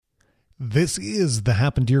This is the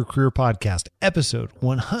Happen to Your Career podcast, episode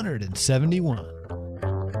 171.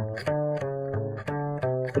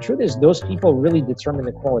 The truth is, those people really determine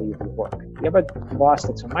the quality of your work. You have a boss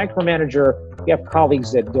that's a micromanager, you have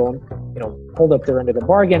colleagues that don't, hold up their end of the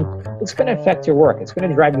bargain, it's going to affect your work. It's going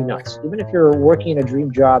to drive you nuts. Even if you're working a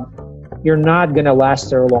dream job, you're not going to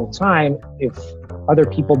last there a long time if other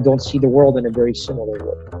people don't see the world in a very similar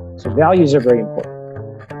way. So values are very important.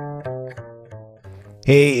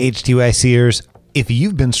 Hey, HTYCers. If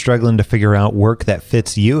you've been struggling to figure out work that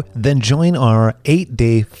fits you, then join our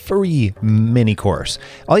 8-day free mini course.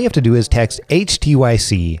 All you have to do is text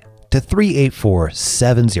HTYC to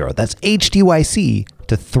 38470. That's HTYC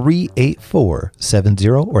to 38470,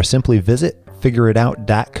 or simply visit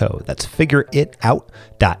figureitout.co. That's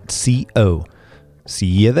figureitout.co. See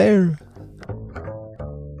you there.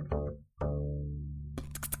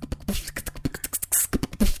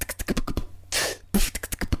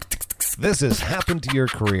 This is Happen to Your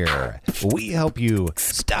Career. We help you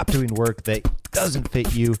stop doing work that doesn't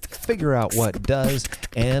fit you, figure out what does,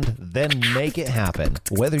 and then make it happen.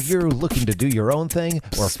 Whether you're looking to do your own thing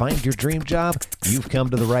or find your dream job, you've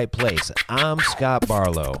come to the right place. I'm Scott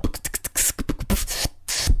Barlow.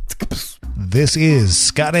 This is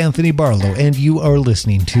Scott Anthony Barlow, and you are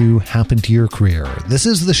listening to Happen to Your Career. This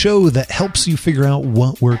is the show that helps you figure out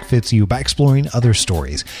what work fits you by exploring other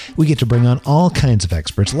stories. We get to bring on all kinds of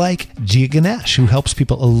experts like Gia Ganesh, who helps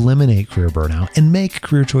people eliminate career burnout and make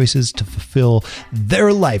career choices to fulfill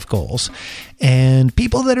their life goals. And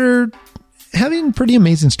people that are having pretty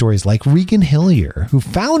amazing stories like Regan Hillier, who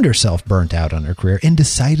found herself burnt out on her career and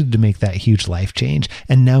decided to make that huge life change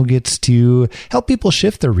and now gets to help people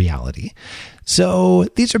shift their reality. So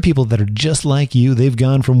these are people that are just like you. They've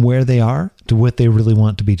gone from where they are to what they really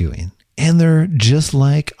want to be doing. And they're just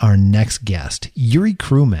like our next guest, Yuri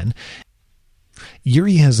Kruman.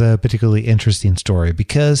 Yuri has a particularly interesting story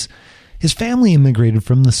because his family immigrated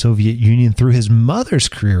from the Soviet Union through his mother's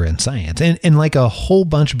career in science. And like a whole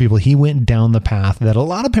bunch of people, he went down the path that a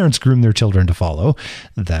lot of parents groom their children to follow,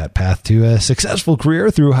 that path to a successful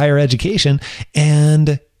career through higher education.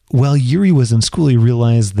 And while Yuri was in school, he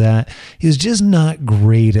realized that he was just not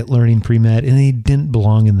great at learning pre-med and he didn't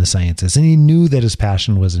belong in the sciences. And he knew that his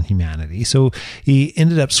passion was in humanity. So he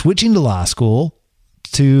ended up switching to law school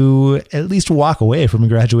to at least walk away from a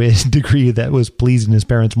graduate degree that was pleasing his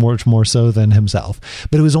parents much more so than himself.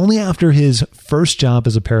 But it was only after his first job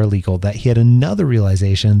as a paralegal that he had another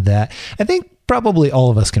realization that I think probably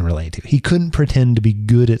all of us can relate to. He couldn't pretend to be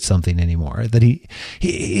good at something anymore, that he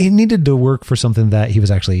needed to work for something that he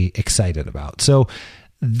was actually excited about. So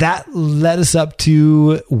that led us up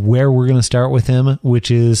to where we're going to start with him,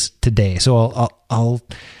 which is today. So I'll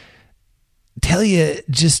tell you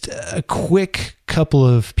just a quick couple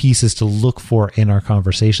of pieces to look for in our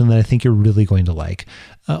conversation that I think you're really going to like.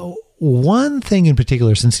 One thing in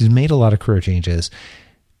particular, since he's made a lot of career changes,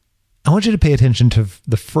 I want you to pay attention to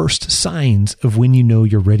the first signs of when you know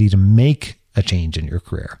you're ready to make a change in your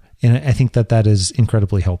career. And I think that is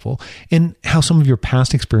incredibly helpful, and how some of your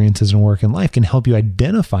past experiences in work and life can help you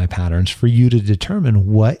identify patterns for you to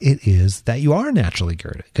determine what it is that you are naturally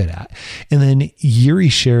good at. And then Yuri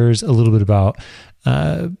shares a little bit about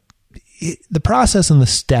the process and the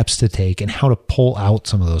steps to take and how to pull out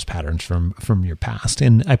some of those patterns from your past.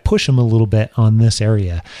 And I push him a little bit on this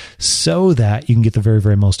area so that you can get the very,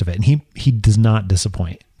 very most of it. And he does not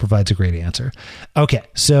disappoint, provides a great answer. Okay,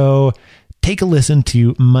 so take a listen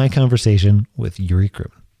to my conversation with Yuri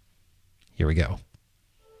Kruman. Here we go.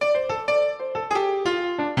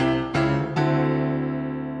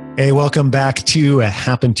 Hey, welcome back to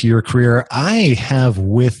Happen to Your Career. I have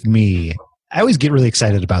with me, I always get really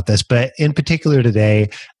excited about this, but in particular today,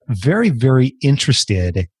 very, very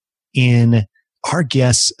interested in our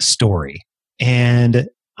guest's story. And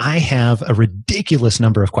I have a ridiculous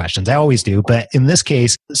number of questions. I always do, but in this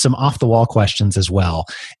case, some off-the-wall questions as well.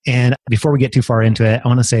 And before we get too far into it, I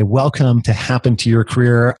want to say welcome to Happen to Your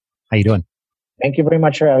Career. How you doing? Thank you very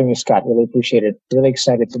much for having me, Scott. Really appreciate it. Really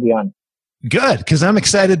excited to be on. Good, because I'm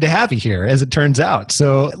excited to have you here, as it turns out.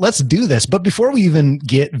 So let's do this. But before we even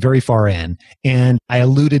get very far in, and I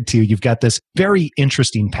alluded to, you've got this very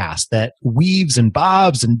interesting past that weaves and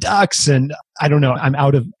bobs and ducks, and I don't know, I'm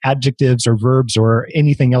out of adjectives or verbs or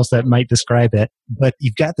anything else that might describe it, but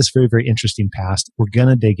you've got this very, very interesting past. We're going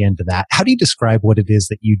to dig into that. How do you describe what it is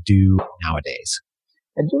that you do nowadays?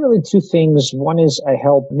 I do really two things. One is I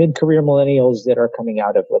help mid-career millennials that are coming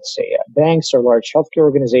out of, let's say, banks or large healthcare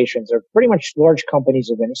organizations or pretty much large companies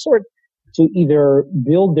of any sort to either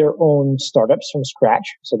build their own startups from scratch,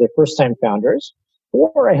 so they're first-time founders,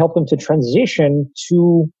 or I help them to transition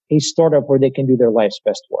to a startup where they can do their life's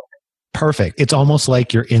best work. Perfect. It's almost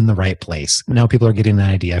like you're in the right place. Now people are getting an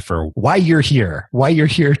idea for why you're here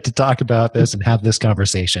to talk about this and have this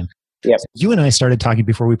conversation. Yep. You and I started talking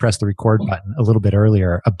before we pressed the record button a little bit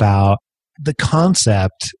earlier about the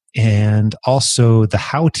concept and also the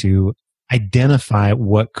how to identify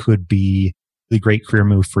what could be the great career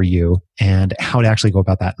move for you and how to actually go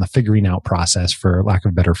about that in the figuring out process, for lack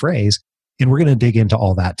of a better phrase. And we're going to dig into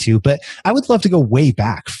all that too. But I would love to go way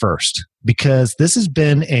back first, because this has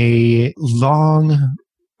been a long,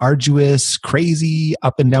 arduous, crazy,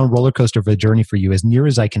 up and down roller coaster of a journey for you, as near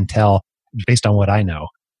as I can tell, based on what I know.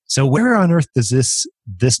 So where on earth does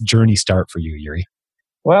this journey start for you, Yuri?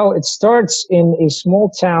 Well, it starts in a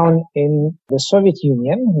small town in the Soviet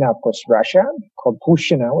Union, now of course Russia, called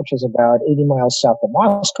Pushchino, which is about 80 miles south of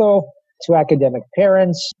Moscow. Two academic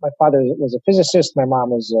parents. My father was a physicist. My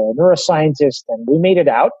mom was a neuroscientist, and we made it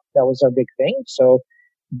out. That was our big thing. So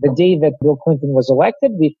the day that Bill Clinton was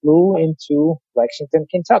elected, we flew into Lexington,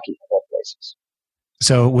 Kentucky, of all places.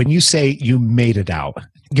 So when you say you made it out,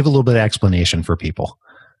 give a little bit of explanation for people.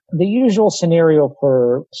 The usual scenario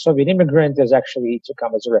for Soviet immigrant is actually to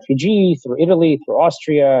come as a refugee through Italy, through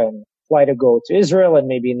Austria, and fly to go to Israel, and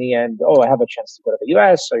maybe in the end, I have a chance to go to the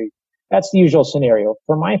U.S., so that's the usual scenario.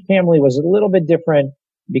 For my family, it was a little bit different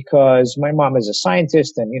because my mom is a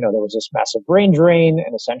scientist, and, there was this massive brain drain,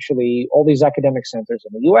 and essentially all these academic centers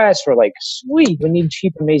in the U.S. were like, sweet, we need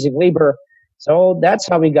cheap, amazing labor. So that's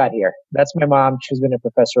how we got here. That's my mom. She's been a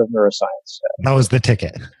professor of neuroscience. That was the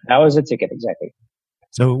ticket. That was the ticket, exactly.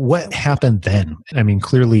 So what happened then? I mean,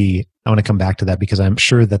 clearly, I want to come back to that because I'm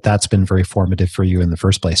sure that that's been very formative for you in the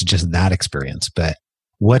first place, just that experience. But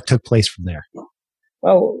what took place from there?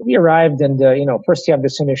 Well, we arrived and, first you have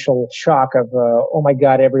this initial shock of, oh my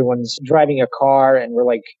God, everyone's driving a car, and we're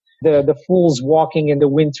like the fools walking in the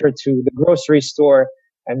winter to the grocery store.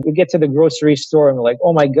 And we get to the grocery store and we're like,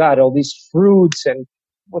 oh my God, all these fruits, and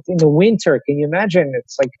within the winter, can you imagine?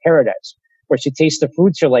 It's like paradise. Where you taste the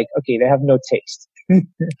fruits, you're like, okay, they have no taste.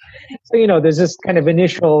 So, there's this kind of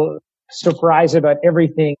initial surprise about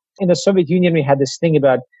everything. In the Soviet Union, we had this thing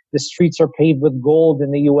about the streets are paved with gold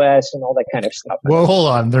in the U.S. and all that kind of stuff. Well, hold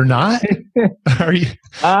on. They're not? Are you?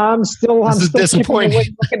 I'm still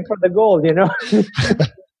disappointing. Looking for the gold,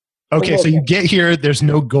 Okay, so you get here, there's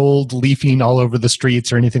no gold leafing all over the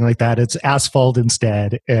streets or anything like that. It's asphalt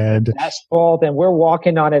instead. And asphalt, and we're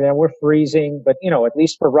walking on it and we're freezing. But, at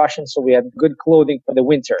least for Russians, so we had good clothing for the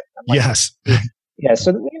winter. Yes. Yeah,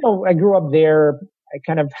 so, I grew up there. I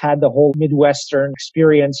kind of had the whole Midwestern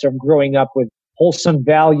experience of growing up with wholesome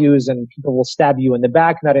values, and people will stab you in the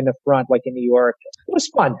back, not in the front, like in New York. It was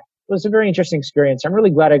fun. It was a very interesting experience. I'm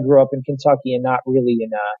really glad I grew up in Kentucky and not really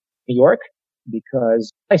in New York,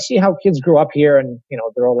 because I see how kids grow up here and,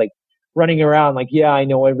 they're all like running around like, yeah, I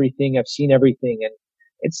know everything. I've seen everything. And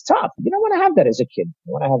it's tough. You don't want to have that as a kid.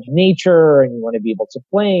 You want to have nature, and you want to be able to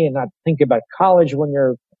play and not think about college when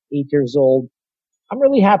you're 8 years old. I'm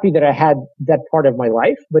really happy that I had that part of my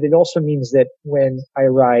life, but it also means that when I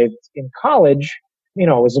arrived in college,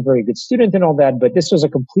 I was a very good student and all that, but this was a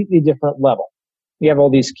completely different level. You have all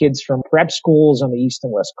these kids from prep schools on the East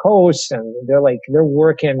and West Coast, and they're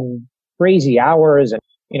working crazy hours. And,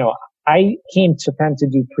 I came to Penn to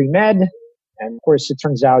do pre-med. And of course, it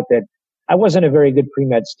turns out that I wasn't a very good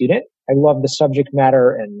pre-med student. I love the subject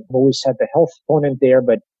matter and always had the health component there,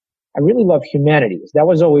 but I really love humanities. That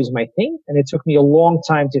was always my thing. And it took me a long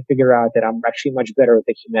time to figure out that I'm actually much better at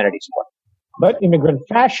the humanities part. But immigrant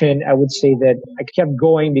fashion, I would say that I kept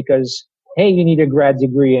going because, hey, you need a grad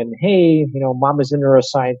degree, and hey, mom is a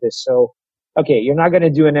neuroscientist. So, okay, you're not going to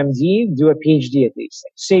do an MD, do a PhD at least.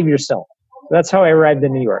 Save yourself. That's how I arrived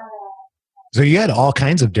in New York. So you had all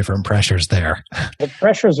kinds of different pressures there. The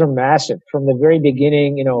pressures are massive from the very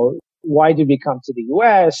beginning. Why do we come to the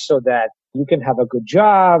U.S. so that you can have a good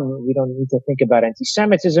job? We don't need to think about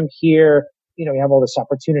anti-Semitism here. You have all this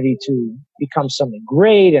opportunity to become something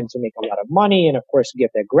great and to make a lot of money. And of course,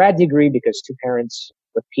 get that grad degree, because two parents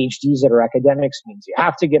with PhDs that are academics means you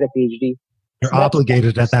have to get a PhD. You're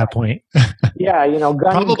obligated at that point. Yeah,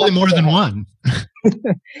 probably more than one.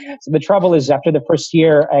 So the trouble is, after the first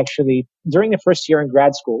year, during the first year in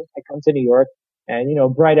grad school, I come to New York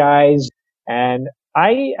and, bright eyes. And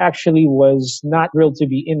I actually was not thrilled to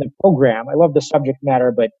be in the program. I love the subject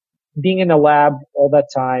matter, but being in the lab all that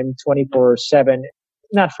time, 24/7,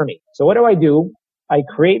 not for me. So what do? I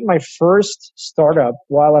create my first startup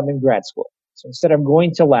while I'm in grad school. So instead of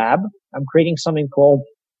going to lab, I'm creating something called,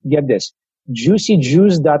 get this,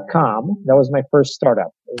 JuicyJuice.com. That was my first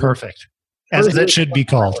startup. Perfect. As it should be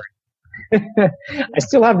called. I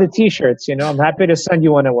still have the t-shirts, I'm happy to send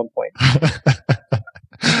you one at one point.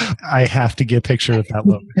 I have to get a picture of that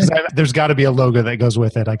logo. There's got to be a logo that goes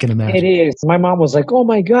with it, I can imagine. It is. My mom was like, oh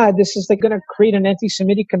my God, this is like going to create an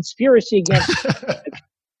anti-Semitic conspiracy against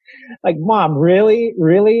like, Mom, really?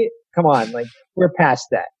 Really? Come on. Like, we're past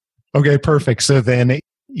that. Okay, perfect. So then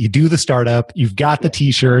you do the startup, you've got the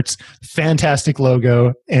t-shirts, fantastic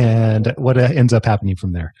logo, and what ends up happening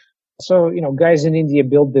from there? So, guys in India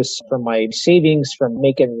build this from my savings from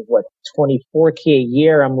making, $24K a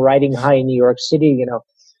year. I'm riding high in New York City,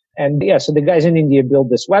 And yeah, so the guys in India build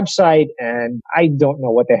this website, and I don't know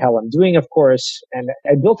what the hell I'm doing, of course. And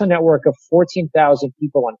I built a network of 14,000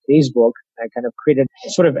 people on Facebook. I kind of created a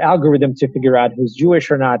sort of algorithm to figure out who's Jewish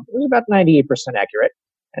or not. It was about 98% accurate.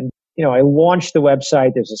 And, I launched the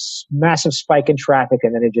website. There's this massive spike in traffic,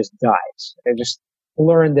 and then it just dies. I just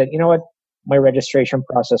learned that, my registration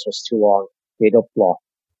process was too long, fatal flaw.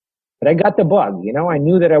 But I got the bug, I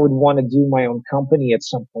knew that I would want to do my own company at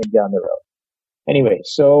some point down the road. Anyway,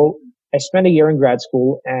 so I spent a year in grad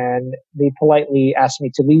school, and they politely asked me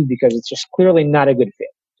to leave because it's just clearly not a good fit.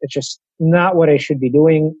 It's just not what I should be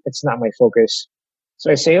doing. It's not my focus. So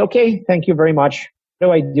I say, okay, thank you very much.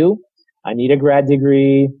 What do? I need a grad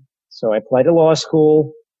degree. So I applied to law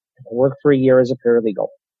school and I worked for a year as a paralegal.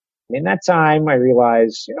 And in that time, I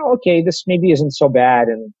realized, okay, this maybe isn't so bad.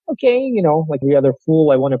 And okay, like the other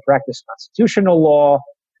fool, I want to practice constitutional law.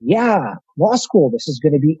 Yeah, law school, this is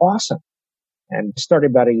going to be awesome. And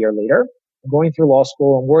started about a year later, going through law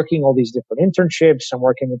school and working all these different internships. I'm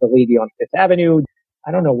working with a lady on Fifth Avenue.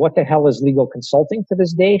 I don't know what the hell is legal consulting to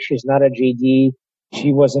this day. She's not a JD.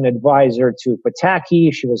 She was an advisor to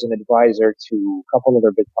Pataki. She was an advisor to a couple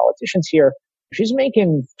other big politicians here. She's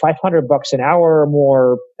making $500 an hour or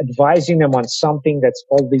more, advising them on something that's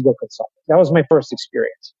called legal consulting. That was my first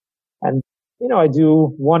experience. And, I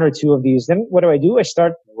do one or two of these. Then what do? I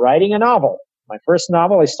start writing a novel. My first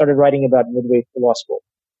novel I started writing about midway through law school.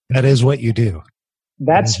 That is what you do.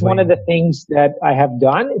 That's one of the things that I have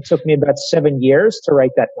done. It took me about 7 years to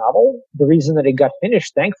write that novel. The reason that it got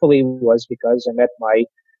finished, thankfully, was because I met my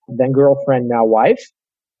then girlfriend, now wife.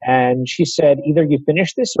 And she said, either you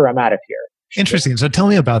finish this or I'm out of here. Interesting. So tell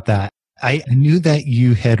me about that. I knew that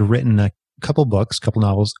you had written a couple books, couple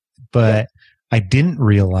novels, but I didn't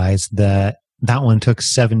realize that one took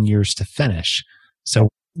 7 years to finish. So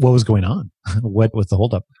what was going on? What was the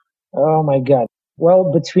holdup? Oh my God.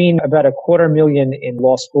 Well, between about $250,000 in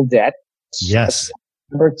law school debt. Yes.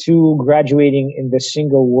 Number two, graduating in the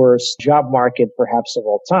single worst job market perhaps of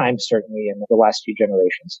all time, certainly in the last few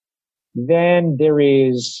generations. Then there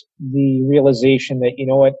is the realization that,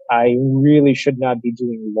 I really should not be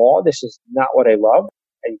doing law. This is not what I love.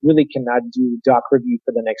 I really cannot do doc review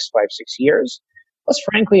for the next 5-6 years. Plus,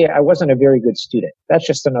 frankly, I wasn't a very good student. That's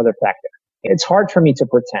just another factor. It's hard for me to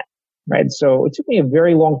pretend, right? So it took me a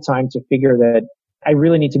very long time to figure that I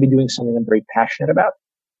really need to be doing something I'm very passionate about.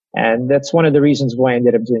 And that's one of the reasons why I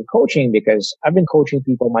ended up doing coaching, because I've been coaching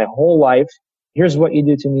people my whole life. Here's what you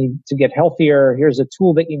do to get healthier. Here's a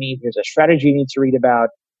tool that you need. Here's a strategy you need to read about.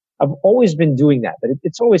 I've always been doing that, but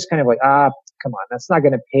it's always kind of like, come on, that's not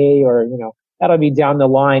going to pay, or, that'll be down the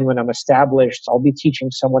line when I'm established. I'll be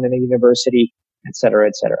teaching someone in a university, et cetera,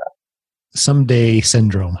 et cetera. Someday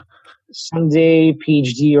syndrome. Someday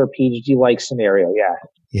PhD or PhD-like scenario. Yeah.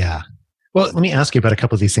 Yeah. Well, let me ask you about a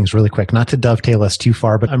couple of these things really quick, not to dovetail us too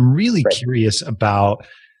far, but I'm really curious about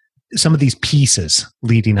some of these pieces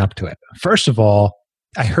leading up to it. First of all,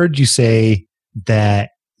 I heard you say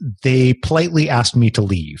that they politely asked me to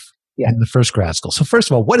leave in the first grad school. So first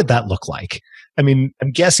of all, what did that look like? I mean,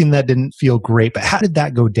 I'm guessing that didn't feel great, but how did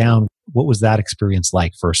that go down? What was that experience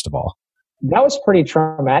like, first of all? That was pretty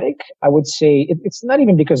traumatic. I would say it's not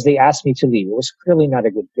even because they asked me to leave. It was clearly not a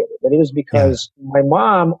good fit, but it was because my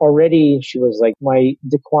mom already, she was like my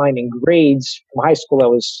decline in grades. From high school, I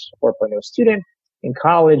was a 4.0 student. In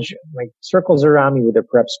college, like circles around me with their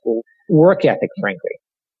prep school, work ethic, frankly.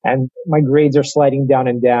 And my grades are sliding down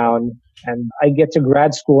and down. And I get to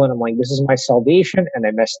grad school and I'm like, this is my salvation. And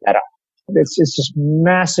I messed that up. It's just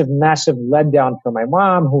massive, massive letdown for my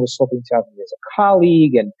mom, who was hoping to have me as a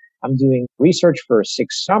colleague. And I'm doing research for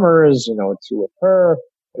 6 summers, two with her.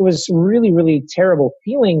 It was really, really terrible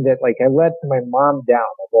feeling that like I let my mom down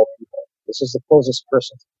of all people. This is the closest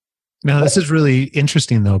person to me. Now, this is really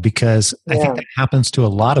interesting, though, because I think that happens to a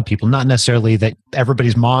lot of people, not necessarily that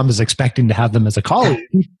everybody's mom is expecting to have them as a colleague,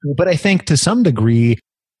 but I think to some degree,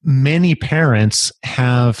 many parents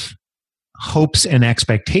have hopes and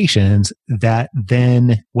expectations that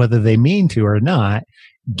then, whether they mean to or not,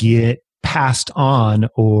 get passed on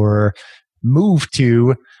or moved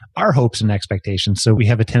to our hopes and expectations. So we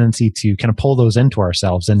have a tendency to kind of pull those into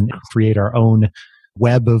ourselves and create our own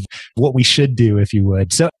web of what we should do, if you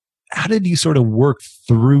would. So how did you sort of work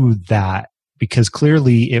through that? Because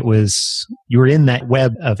clearly you were in that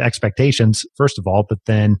web of expectations, first of all, but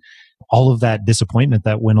then all of that disappointment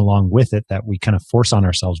that went along with it that we kind of force on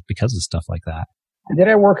ourselves because of stuff like that. Did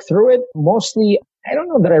I work through it? Mostly, I don't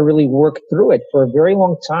know that I really worked through it. For a very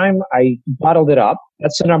long time, I bottled it up.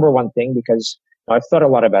 That's the number one thing, because I've thought a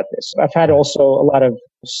lot about this. I've had also a lot of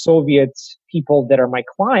Soviet people that are my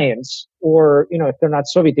clients, or, if they're not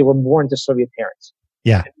Soviet, they were born to Soviet parents.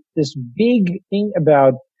 Yeah. This big thing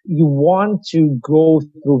about you want to go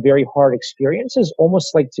through very hard experiences,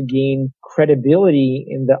 almost like to gain credibility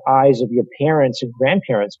in the eyes of your parents and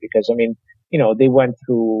grandparents, because, they went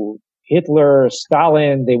through Hitler,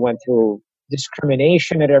 Stalin, they went through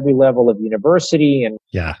discrimination at every level of university and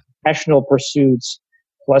national pursuits,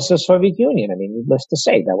 plus the Soviet Union. Needless to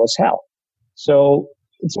say, that was hell. So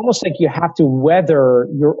it's almost like you have to weather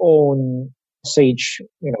your own sage,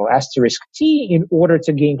 asterisk T in order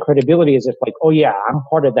to gain credibility, as if like, oh yeah, I'm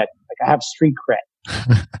part of that. Like I have street cred.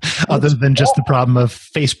 Other than just the problem of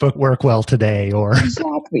Facebook work well today or.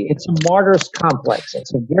 Exactly. It's a martyr's complex.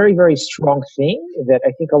 It's a very, very strong thing that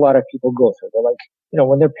I think a lot of people go through. They're like,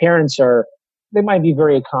 when their parents they might be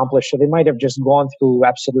very accomplished, or they might have just gone through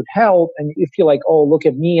absolute hell. And you feel like, oh, look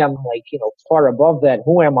at me. I'm like, far above that.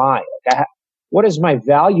 Who am I? Like what is my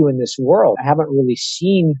value in this world? I haven't really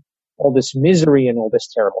seen all this misery and all this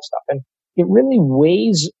terrible stuff. And it really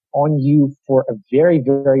weighs on you for a very,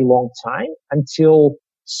 very long time until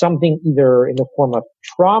something either in the form of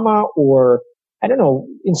trauma or, I don't know,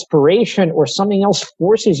 inspiration or something else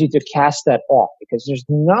forces you to cast that off, because there's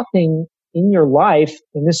nothing in your life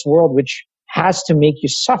in this world which has to make you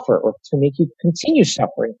suffer or to make you continue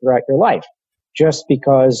suffering throughout your life just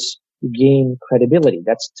because you gain credibility.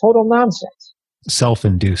 That's total nonsense.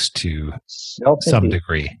 Self-induced to some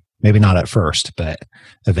degree. Maybe not at first, but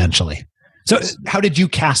eventually. So how did you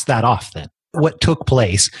cast that off then? What took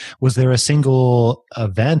place? Was there a single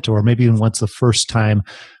event, or maybe even what's the first time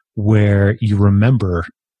where you remember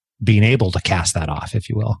being able to cast that off, if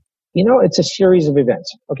you will? It's a series of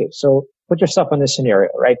events. Okay, so put yourself in this scenario,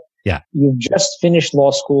 right? Yeah. You've just finished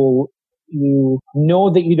law school. You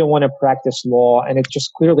know that you don't want to practice law, and it's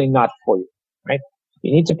just clearly not for you, right?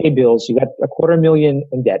 You need to pay bills. You got $250,000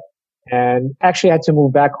 in debt. And actually I had to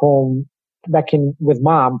move back in with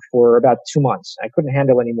mom for about 2 months. I couldn't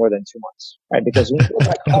handle any more than 2 months, right? Because when you go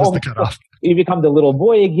back home, you become the little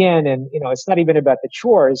boy again. And, it's not even about the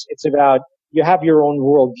chores. It's about you have your own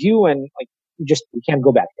worldview, and like you can't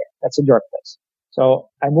go back there. That's a dark place. So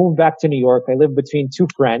I moved back to New York. I lived between two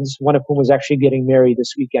friends, one of whom was actually getting married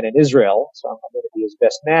this weekend in Israel. So I'm going to be his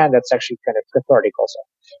best man. That's actually kind of cathartic also.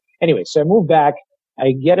 Anyway, so I moved back.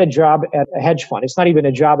 I get a job at a hedge fund. It's not even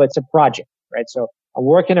a job, it's a project, right? So I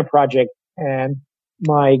work in a project, and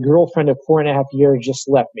my girlfriend of 4.5 years just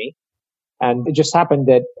left me. And it just happened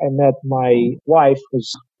that I met my wife,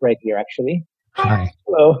 who's right here actually. Hi.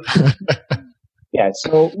 Hello. Yeah,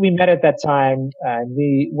 so we met at that time and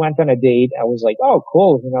we went on a date. I was like, oh,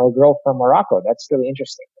 cool, a girl from Morocco. That's really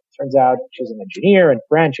interesting. It turns out she's an engineer and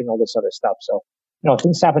French and all this other stuff. So,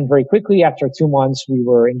 things happened very quickly. After 2 months, we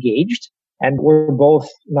were engaged. And we're both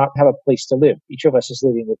not have a place to live. Each of us is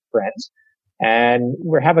living with friends. And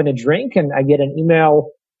we're having a drink, and I get an email.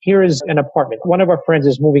 Here is an apartment. One of our friends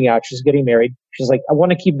is moving out. She's getting married. She's like, I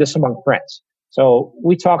want to keep this among friends. So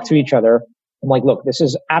we talk to each other. I'm like, look, this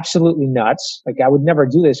is absolutely nuts. Like, I would never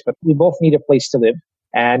do this, but we both need a place to live.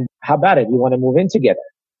 And how about it? We want to move in together.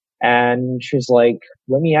 And she's like,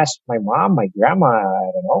 let me ask my mom, my grandma,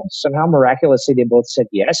 I don't know. Somehow miraculously, they both said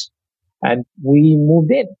yes. And we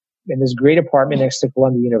moved in this great apartment next to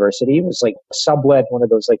Columbia University. It was like a sublet, one of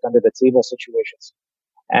those like under the table situations.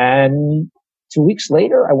 And 2 weeks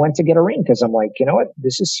later, I went to get a ring because I'm like, you know what?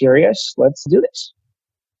 This is serious. Let's do this.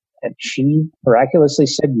 And she miraculously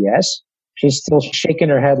said yes. She's still shaking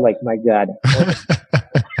her head like, my God.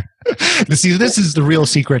 See, this is the real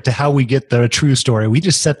secret to how we get the true story. We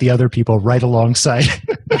just set the other people right alongside.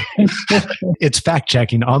 It's fact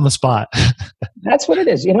checking on the spot. That's what it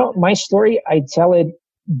is. My story, I tell it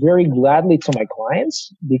very gladly to my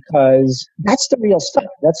clients because that's the real stuff.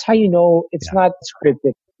 That's how it's not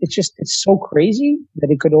scripted. It's so crazy that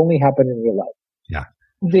it could only happen in real life. Yeah.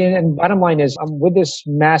 And bottom line is I'm with this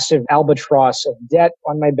massive albatross of debt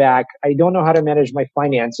on my back. I don't know how to manage my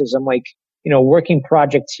finances. I'm like, working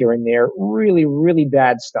projects here and there, really, really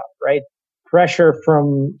bad stuff, right? Pressure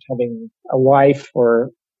from having a wife or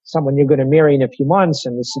someone you're going to marry in a few months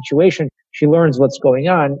and the situation. She learns what's going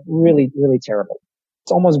on. Really, really terrible.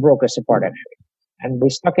 It's almost broke us apart actually. And we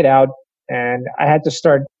stuck it out, and I had to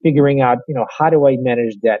start figuring out, how do I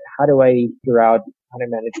manage debt? How do I figure out how to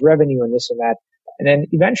manage revenue and this and that? And then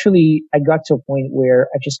eventually I got to a point where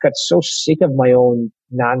I just got so sick of my own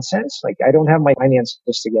nonsense. Like, I don't have my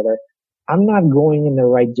finances together. I'm not going in the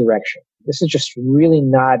right direction. This is just really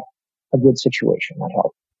not a good situation, not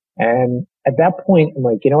healthy. And at that point, I'm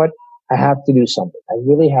like, you know what? I have to do something. I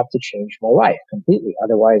really have to change my life completely.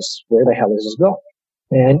 Otherwise, where the hell is this going?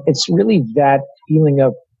 And it's really that feeling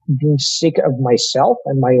of being sick of myself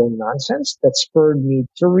and my own nonsense that spurred me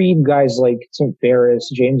to read guys like Tim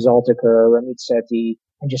Ferriss, James Altucher, Ramit Sethi,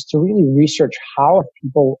 and just to really research how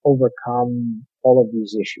people overcome all of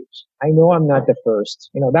these issues. I know I'm not the first.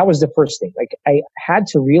 That was the first thing. Like, I had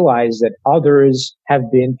to realize that others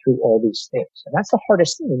have been through all these things. And that's the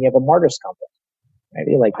hardest thing when you have a martyr's complex. Right?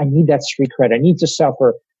 You're like, I need that street cred. I need to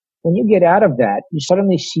suffer. When you get out of that, you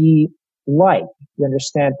suddenly see life. You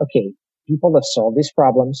understand, okay, people have solved these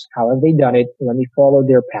problems. How have they done it? Let me follow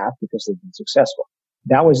their path because they've been successful.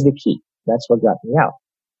 That was the key. That's what got me out.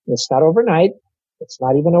 It's not overnight. It's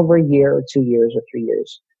not even over a year or 2 years or 3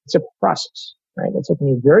 years. It's a process, right? It took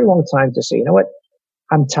me a very long time to say, you know what?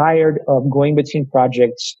 I'm tired of going between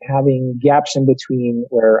projects, having gaps in between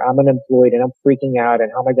where I'm unemployed and I'm freaking out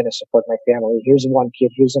and how am I going to support my family? Here's one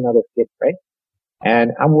kid, here's another kid, right?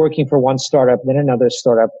 And I'm working for one startup, then another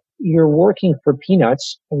startup. You're working for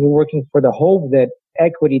peanuts and you're working for the hope that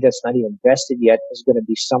equity that's not even vested yet is going to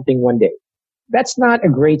be something one day. That's not a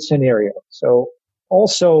great scenario. So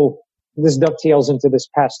also this dovetails into this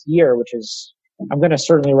past year, which is, I'm going to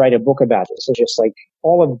certainly write a book about this. It's just like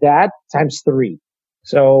all of that times 3.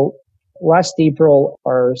 So last April,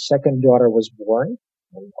 our second daughter was born.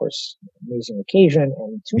 And of course, amazing occasion.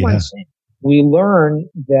 And 2 months in, we learned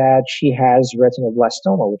that she has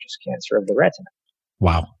retinoblastoma, which is cancer of the retina.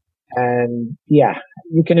 Wow. And yeah,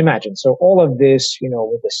 you can imagine. So all of this,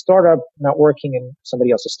 with the startup not working and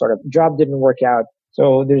somebody else's startup job didn't work out.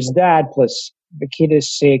 So there's that, plus the kid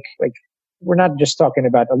is sick. Like, we're not just talking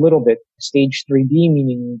about a little bit. Stage 3B,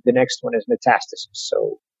 meaning the next one is metastasis.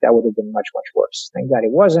 So that would have been much, much worse. Thank God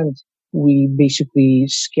it wasn't. We basically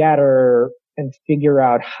scatter and figure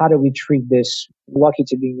out how do we treat this. Lucky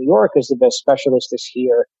to be in New York as the best specialist is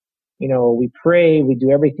here. We pray, we do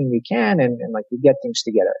everything we can, and like we get things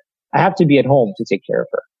together. I have to be at home to take care of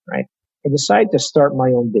her, right? I decided to start my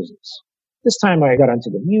own business. This time I got onto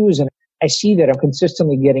the news and I see that I'm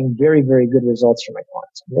consistently getting very, very good results from my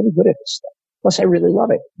clients. I'm really good at this stuff. Plus, I really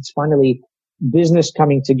love it. It's finally business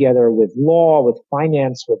coming together with law, with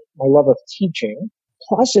finance, with my love of teaching.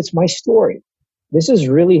 Plus, it's my story. This is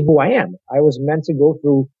really who I am. I was meant to go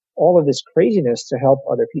through all of this craziness to help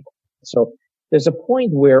other people. So there's a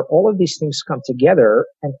point where all of these things come together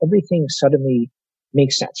and everything suddenly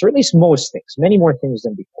makes sense, or at least most things, many more things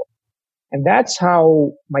than before. And that's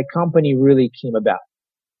how my company really came about.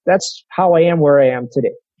 That's how I am where I am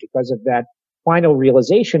today, because of that final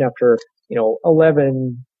realization after,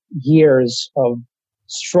 11 years of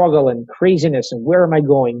struggle and craziness and where am I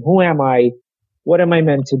going? Who am I? What am I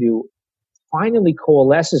meant to do? Finally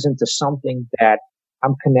coalesces into something that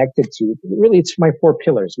I'm connected to. Really, it's my 4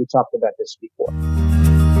 pillars. We talked about this before.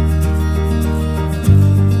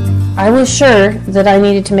 I was sure that I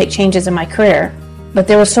needed to make changes in my career, but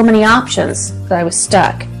there were so many options that I was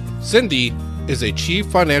stuck. Cindy is a chief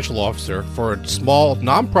financial officer for a small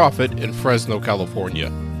nonprofit in Fresno, California.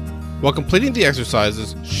 While completing the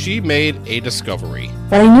exercises, she made a discovery.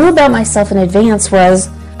 What I knew about myself in advance was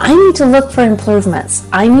I need to look for improvements.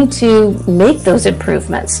 I need to make those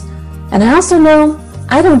improvements. And I also know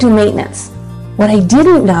I don't do maintenance. What I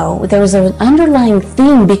didn't know, there was an underlying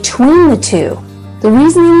theme between the two. The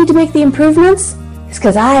reason I need to make the improvements is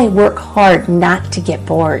because I work hard not to get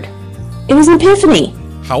bored. It was an epiphany.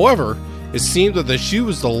 However, it seemed that she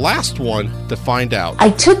was the last one to find out. I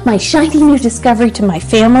took my shiny new discovery to my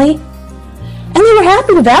family, and they were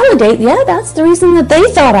happy to validate, yeah, that's the reason that they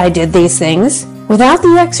thought I did these things. Without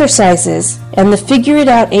the exercises and the Figure It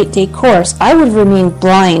Out 8-day course, I would have remained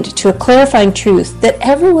blind to a clarifying truth that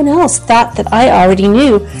everyone else thought that I already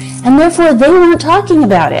knew, and therefore they weren't talking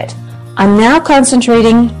about it. I'm now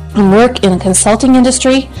concentrating on work in the consulting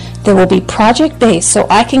industry that will be project-based so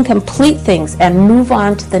I can complete things and move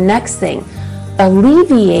on to the next thing,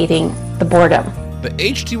 alleviating the boredom. The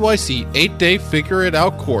HTYC 8-day Figure It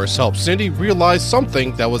Out course helped Cindy realize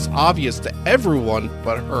something that was obvious to everyone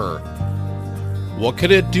but her. What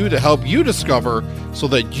can it do to help you discover so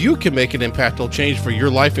that you can make an impactful change for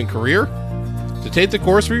your life and career? To take the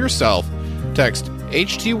course for yourself, text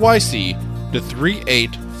HTYC to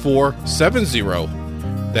 38470.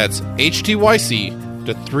 That's HTYC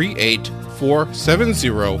to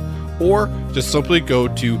 38470, or just simply go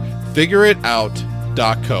to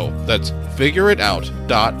figureitout.co. That's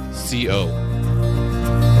figureitout.co.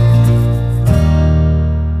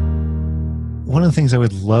 one of the things I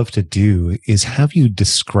would love to do is have you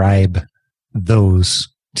describe those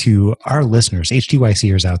to our listeners,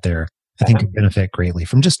 HTYCers out there. I think would benefit greatly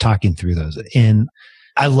from just talking through those. And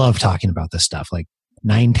I love talking about this stuff, like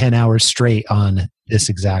 9-10 hours straight on this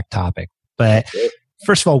exact topic. But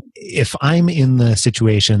first of all, if I'm in the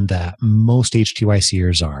situation that most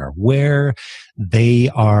HTYCers are, where they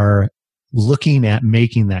are looking at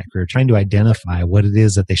making that career, trying to identify what it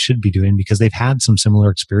is that they should be doing because they've had some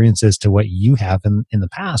similar experiences to what you have in the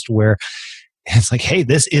past, where it's like, hey,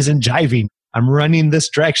 this isn't jiving. I'm running this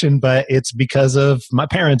direction, but it's because of my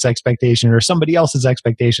parents' expectation or somebody else's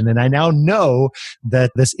expectation. And I now know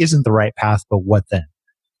that this isn't the right path, but what then?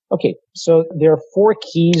 Okay, so there are 4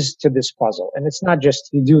 keys to this puzzle. And it's not just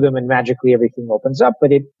you do them and magically everything opens up,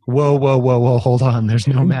 but it... Whoa, hold on. There's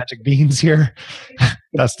no magic beans here.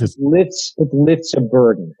 It lifts a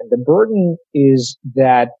burden. And the burden is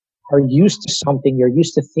that are used to something, you're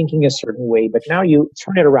used to thinking a certain way, but now you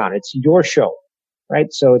turn it around. It's your show, right?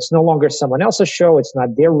 So it's no longer someone else's show. It's not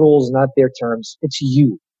their rules, not their terms. It's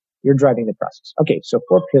you. You're driving the process. Okay, so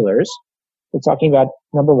 4 pillars. We're talking about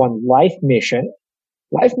number 1, life mission.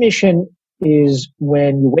 Life mission is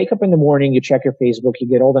when you wake up in the morning, you check your Facebook, you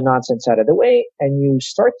get all the nonsense out of the way, and you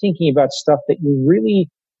start thinking about stuff that you really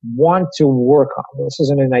want to work on. This is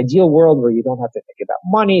in an ideal world where you don't have to think about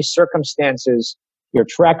money, circumstances, your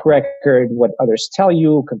track record, what others tell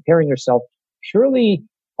you, comparing yourself purely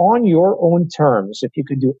on your own terms. If you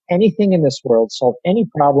could do anything in this world, solve any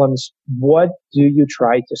problems, what do you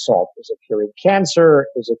try to solve? Is it curing cancer?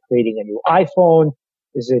 Is it creating a new iPhone?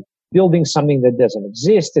 Is it building something that doesn't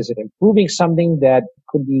exist? Is it improving something that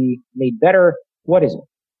could be made better? What is it?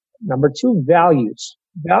 Number 2, values.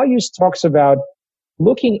 Values talks about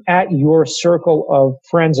looking at your circle of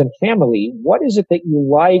friends and family. What is it that you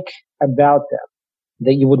like about them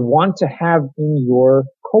that you would want to have in your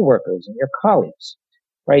coworkers and your colleagues,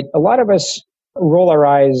 right? A lot of us roll our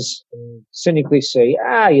eyes and cynically say,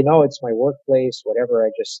 it's my workplace, whatever.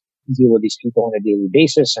 I just deal with these people on a daily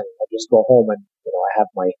basis and I just go home and,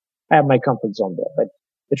 I have my comfort zone there. But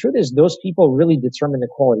the truth is those people really determine the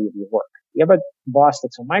quality of your work. You have a boss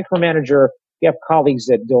that's a micromanager. You have colleagues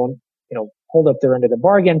that don't, hold up their end of the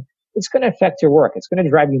bargain. It's going to affect your work. It's going to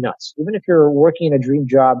drive you nuts. Even if you're working in a dream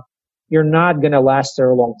job, you're not going to last there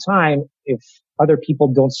a long time if other people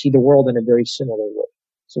don't see the world in a very similar way.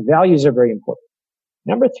 So values are very important.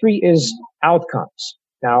 Number 3 is outcomes.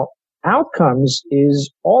 Now, outcomes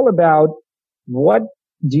is all about what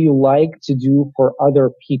do you like to do for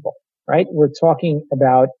other people, right? We're talking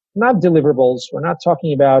about not deliverables. We're not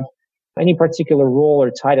talking about any particular role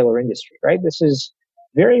or title or industry, right? This is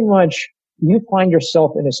very much you find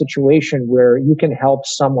yourself in a situation where you can help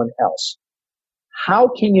someone else. How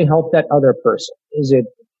can you help that other person? Is it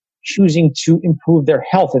choosing to improve their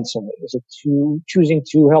health in some way? Is it choosing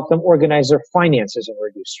to help them organize their finances and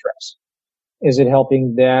reduce stress? Is it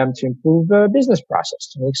helping them to improve the business process,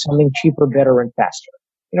 to make something cheaper, better, and faster?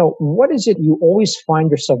 What is it you always find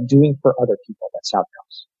yourself doing for other people? That's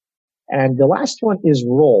outcomes. And the last one is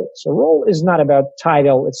role. So role is not about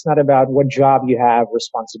title. It's not about what job you have,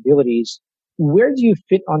 responsibilities. Where do you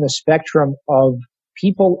fit on the spectrum of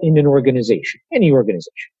people in an organization, any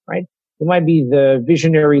organization, right? You might be the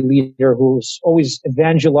visionary leader who's always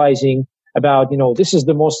evangelizing about, this is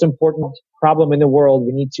the most important problem in the world.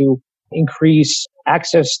 We need to increase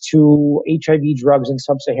access to HIV drugs in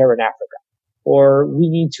sub-Saharan Africa. Or we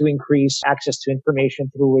need to increase access to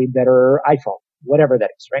information through a better iPhone, whatever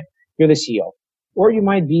that is, right? You're the CEO. Or you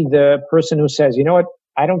might be the person who says, you know what?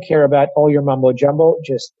 I don't care about all your mumbo jumbo.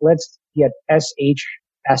 Just let's get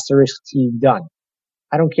SH*T done.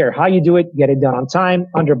 I don't care how you do it. Get it done on time,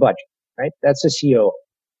 under budget, right? That's a CEO.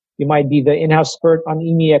 You might be the in-house expert on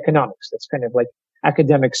EME economics. That's kind of like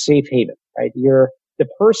academic safe haven, right? You're the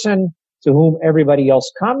person to whom everybody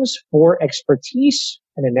else comes for expertise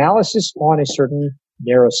and analysis on a certain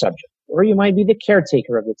narrow subject. Or you might be the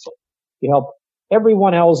caretaker of the team. You help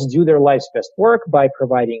everyone else do their life's best work by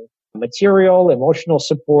providing material, emotional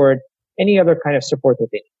support, any other kind of support that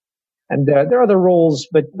they need. And there are other roles,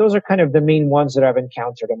 but those are kind of the main ones that I've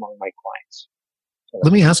encountered among my clients. So,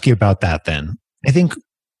 let me ask you about that then. I think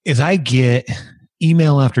as I get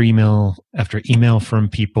email after email after email from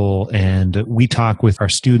people, and we talk with our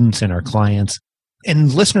students and our clients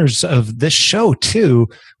and listeners of this show too,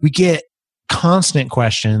 we get constant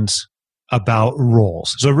questions about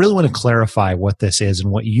roles. So I really want to clarify what this is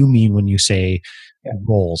and what you mean when you say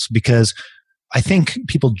roles, because I think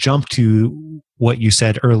people jump to what you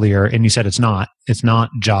said earlier, and you said it's not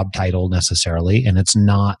job title necessarily, and it's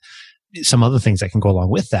not some other things that can go along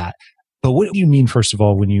with that. But what do you mean, first of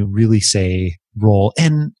all, when you really say role?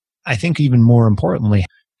 And I think even more importantly,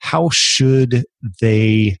 how should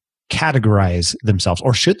they categorize themselves,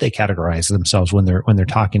 or should they categorize themselves when they're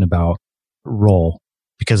talking about role?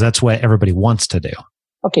 Because that's what everybody wants to do.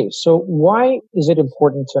 Okay, so why is it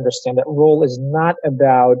important to understand that role is not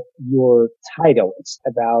about your title? It's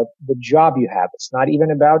about the job you have. It's not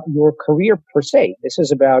even about your career per se. This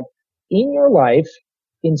is about in your life,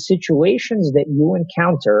 in situations that you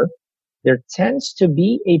encounter, there tends to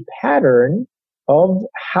be a pattern of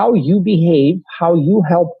how you behave, how you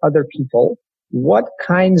help other people, what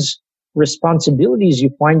kinds responsibilities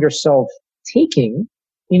you find yourself taking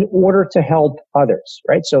in order to help others,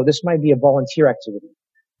 right? So this might be a volunteer activity,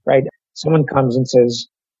 right? Someone comes and says,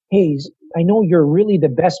 hey, I know you're really the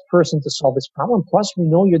best person to solve this problem. Plus, we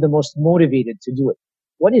know you're the most motivated to do it.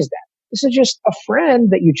 What is that? This is just a friend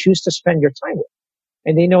that you choose to spend your time with.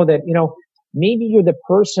 And they know that, maybe you're the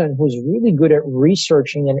person who's really good at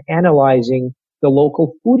researching and analyzing the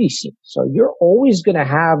local foodie scene. So you're always going to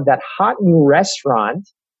have that hot new restaurant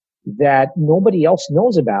that nobody else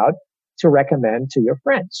knows about to recommend to your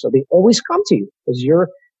friends. So they always come to you because you're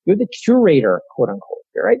the curator, quote unquote,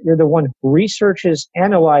 right? You're the one who researches,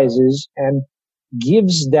 analyzes, and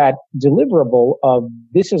gives that deliverable of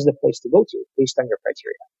this is the place to go to based on your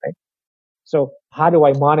criteria, right? So how do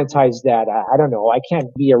I monetize that? I don't know. I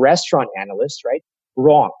can't be a restaurant analyst, right?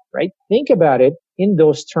 Wrong, right? Think about it in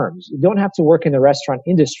those terms. You don't have to work in the restaurant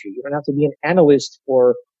industry. You don't have to be an analyst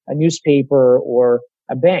for a newspaper or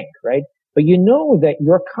a bank, right? But you know that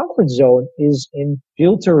your comfort zone is in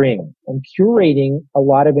filtering and curating a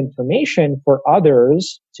lot of information for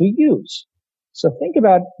others to use. So think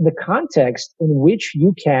about the context in which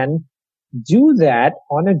you can do that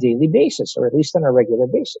on a daily basis, or at least on a regular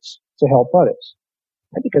basis, to help others.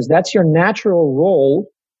 Right? Because that's your natural role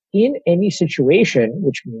in any situation,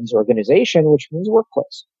 which means organization, which means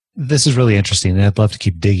workplace. This is really interesting, and I'd love to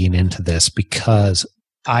keep digging into this because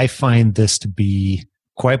I find this to be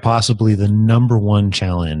quite possibly the number one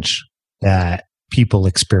challenge that people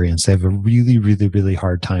experience. They have a really, really, really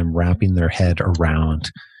hard time wrapping their head around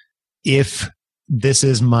if this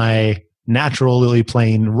is my naturally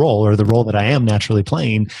playing role, or the role that I am naturally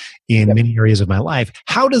playing in many areas of my life,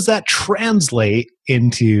 how does that translate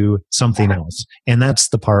into something else? And that's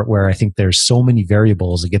the part where I think there's so many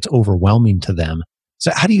variables, it gets overwhelming to them.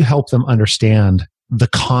 So how do you help them understand the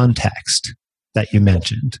context that you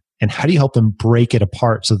mentioned? And how do you help them break it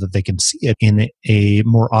apart so that they can see it in a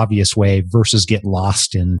more obvious way versus get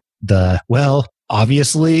lost in the, well,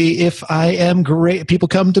 obviously, if I am great, people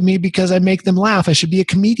come to me because I make them laugh. I should be a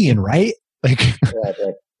comedian, right?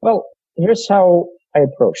 Right. Well, here's how I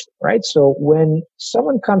approach it, right? So when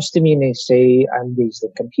someone comes to me and they say, I'm basically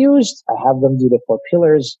confused, I have them do the 4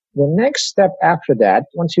 pillars. The next step after that,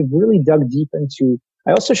 once you've really dug deep into,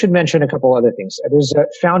 I also should mention a couple other things. There's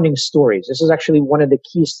founding stories. This is actually one of the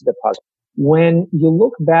keys to the puzzle. When you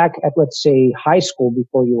look back at, let's say, high school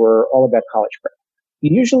before you were all about college prep, you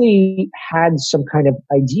usually had some kind of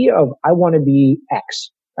idea of, I want to be X,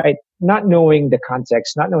 right? Not knowing the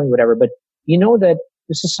context, not knowing whatever, but you know that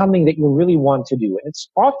this is something that you really want to do. And it's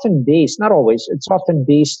often based, not always, it's often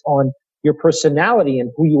based on your personality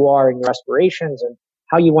and who you are and your aspirations and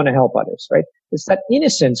how you want to help others, right? It's that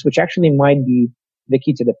innocence, which actually might be the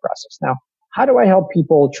key to the process. Now, how do I help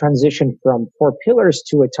people transition from 4 pillars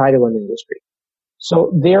to a title in industry?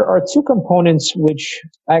 So there are 2 components which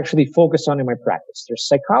I actually focus on in my practice. There's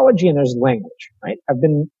psychology and there's language, right? I've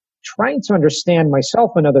been trying to understand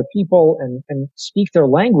myself and other people and speak their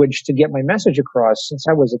language to get my message across since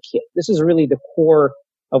I was a kid. This is really the core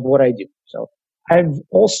of what I do. So I've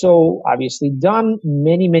also obviously done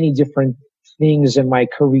many, many different things in my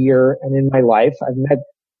career and in my life. I've met,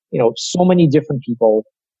 so many different people,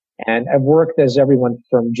 and I've worked as everyone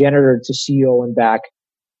from janitor to CEO and back.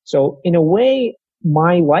 So in a way,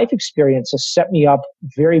 my life experience has set me up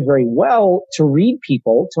very, very well to read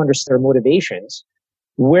people, to understand their motivations.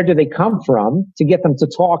 Where do they come from, to get them to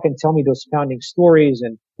talk and tell me those founding stories,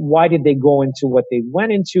 and why did they go into what they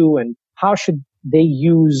went into, and how should they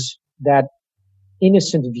use that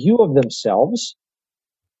innocent view of themselves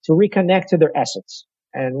to reconnect to their essence.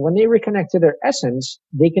 And when they reconnect to their essence,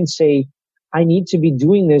 they can say, I need to be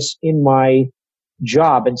doing this in my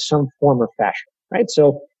job in some form or fashion, right?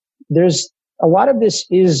 So there's a lot of this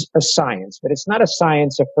is a science, but it's not a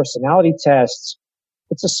science of personality tests.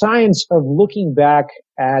 It's a science of looking back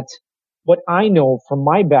at what I know from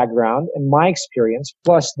my background and my experience,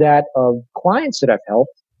 plus that of clients that I've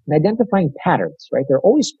helped, and identifying patterns, right? There are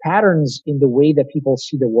always patterns in the way that people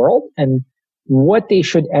see the world and what they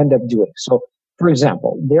should end up doing. So, for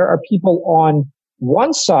example, there are people on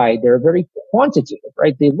one side, they're very quantitative,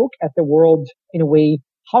 right? They look at the world in a way,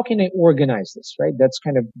 how can I organize this, right? That's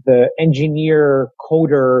kind of the engineer,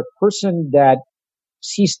 coder person that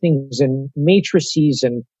sees things in matrices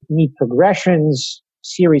and neat progressions,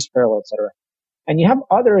 series, parallel, etc. And you have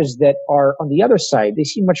others that are on the other side. They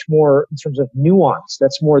see much more in terms of nuance.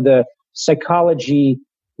 That's more the psychology,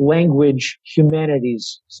 language,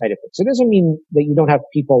 humanities side of things. It doesn't mean that you don't have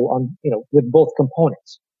people on, with both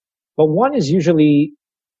components. But one is usually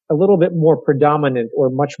a little bit more predominant or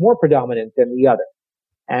much more predominant than the other.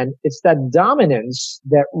 And it's that dominance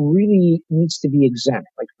that really needs to be examined.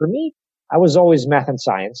 Like for me, I was always math and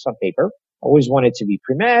science on paper. Always wanted to be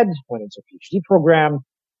pre-med, went into a PhD program.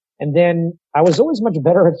 And then I was always much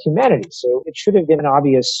better at humanities. So it should have been an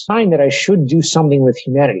obvious sign that I should do something with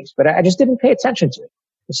humanities, but I just didn't pay attention to it.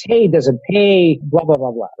 It's, hey, does it pay? Blah, blah,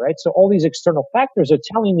 blah, blah, right? So all these external factors are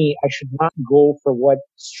telling me I should not go for what's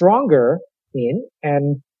stronger in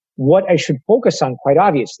and what I should focus on, quite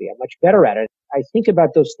obviously. I'm much better at it. I think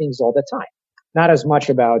about those things all the time, not as much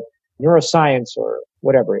about neuroscience or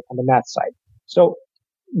whatever on the math side. So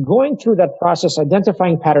going through that process,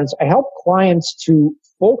 identifying patterns, I help clients to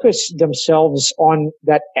focus themselves on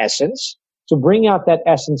that essence, to bring out that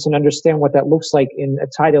essence and understand what that looks like in a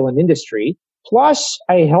title and industry. Plus,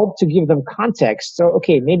 I help to give them context. So,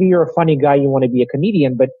 okay, maybe you're a funny guy, you want to be a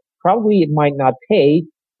comedian, but probably it might not pay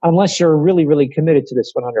unless you're really, really committed to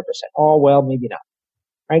this 100%. Oh, well, maybe not.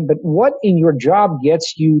 Right? But what in your job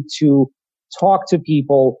gets you to talk to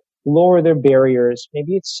people, lower their barriers?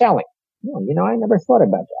 Maybe it's selling. No, I never thought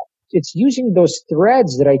about that. It's using those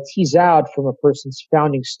threads that I tease out from a person's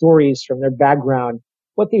founding stories, from their background,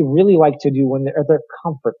 what they really like to do when they're at their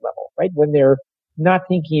comfort level, right? When they're not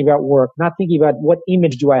thinking about work, not thinking about what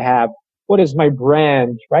image do I have? What is my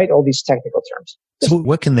brand, right? All these technical terms. So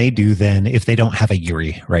what can they do then if they don't have a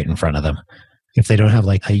Yuri right in front of them? If they don't have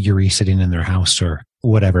like a Yuri sitting in their house or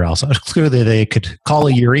whatever else? Clearly they could call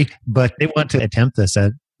a Yuri, but they want to attempt this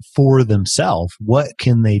for themselves. What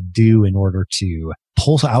can they do in order to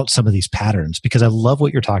pull out some of these patterns? Because I love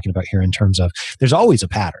what you're talking about here in terms of there's always a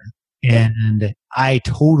pattern. And I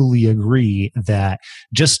totally agree that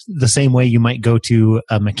just the same way you might go to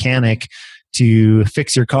a mechanic to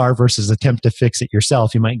fix your car versus attempt to fix it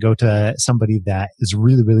yourself, you might go to somebody that is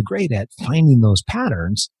really, really great at finding those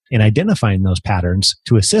patterns and identifying those patterns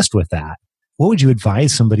to assist with that. What would you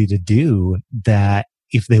advise somebody to do that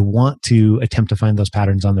if they want to attempt to find those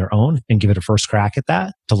patterns on their own and give it a first crack at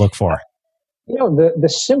that to look for? The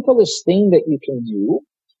simplest thing that you can do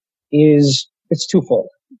is it's twofold.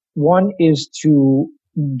 One is to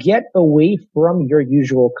get away from your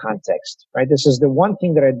usual context, right? This is the one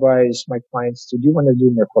thing that I advise my clients to do when they're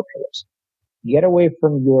doing their core pillars. Get away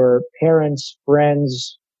from your parents,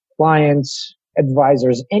 friends, clients,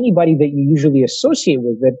 advisors, anybody that you usually associate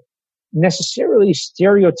with that necessarily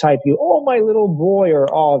stereotype you. Oh, my little boy,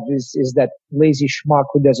 or oh, is that lazy schmuck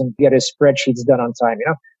who doesn't get his spreadsheets done on time.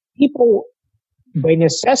 People by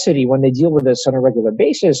necessity, when they deal with us on a regular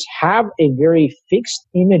basis, have a very fixed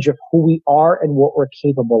image of who we are and what we're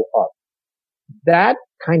capable of. That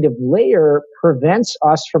kind of layer prevents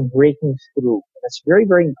us from breaking through. And that's very,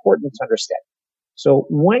 very important to understand. So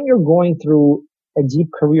when you're going through a deep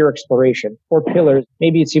career exploration or pillars,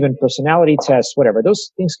 maybe it's even personality tests, whatever,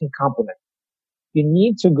 those things can complement. You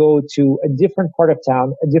need to go to a different part of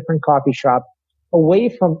town, a different coffee shop, away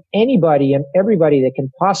from anybody and everybody that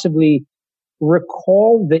can possibly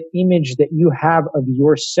recall the image that you have of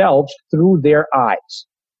yourself through their eyes,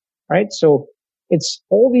 right? So it's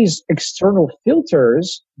all these external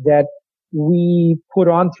filters that we put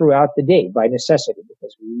on throughout the day by necessity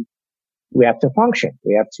because we have to function.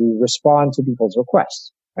 We have to respond to people's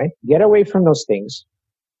requests, right? Get away from those things.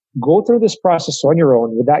 Go through this process on your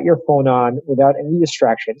own without your phone on, without any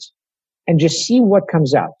distractions, and just see what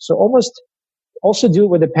comes out. So also do it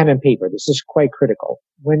with a pen and paper. This is quite critical.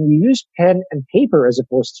 When you use pen and paper as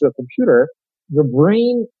opposed to a computer, your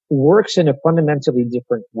brain works in a fundamentally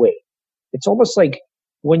different way. It's almost like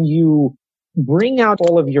when you bring out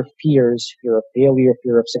all of your fears, fear of failure,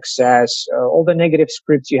 fear of success, all the negative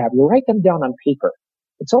scripts you have, you write them down on paper.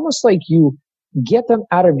 It's almost like you get them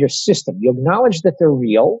out of your system. You acknowledge that they're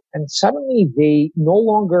real, and suddenly they no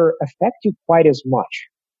longer affect you quite as much,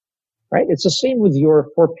 right? It's the same with your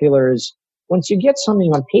 4 pillars. Once you get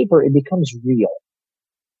something on paper, it becomes real,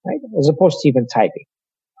 right? As opposed to even typing.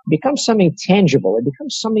 It becomes something tangible. It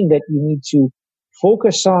becomes something that you need to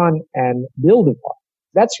focus on and build upon.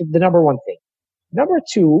 That's the number one thing. Number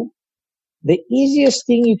 2, the easiest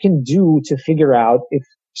thing you can do to figure out if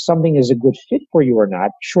something is a good fit for you or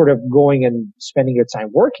not, short of going and spending your time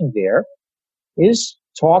working there, is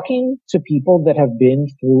talking to people that have been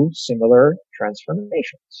through similar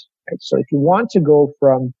transformations. right? So if you want to go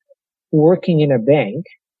from working in a bank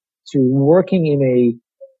to working in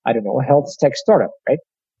a health tech startup, right?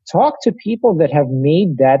 Talk to people that have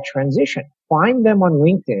made that transition. Find them on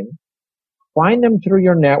LinkedIn, find them through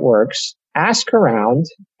your networks, ask around,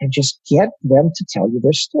 and just get them to tell you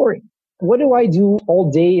their story. What do I do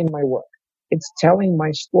all day in my work? It's telling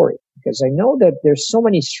my story, because I know that there's so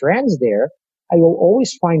many strands there. I will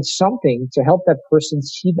always find something to help that person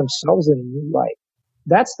see themselves in a new light.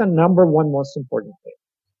 That's the number one most important thing.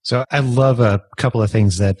 So I love a couple of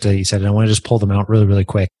things that you said, and I want to just pull them out really, really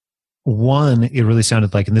quick. One, it really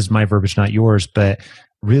sounded like, and this is my verbiage, not yours, but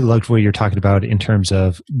really loved what you're talking about in terms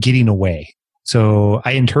of getting away. So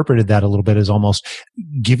I interpreted that a little bit as almost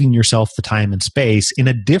giving yourself the time and space in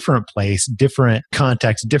a different place, different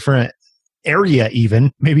context, different area,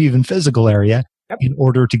 even maybe even physical area, in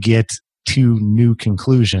order to get to new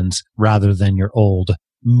conclusions rather than your old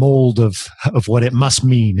mold of what it must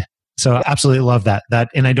mean. So I absolutely love that.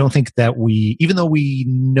 And I don't think that even though we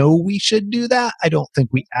know we should do that, I don't think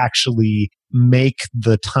we actually make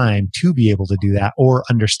the time to be able to do that or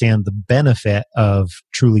understand the benefit of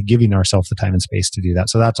truly giving ourselves the time and space to do that.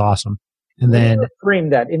 So that's awesome. And then frame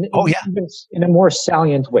that in a more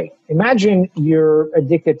salient way. Imagine you're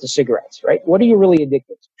addicted to cigarettes, right? What are you really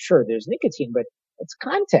addicted to? Sure, there's nicotine, but it's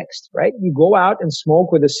context, right? You go out and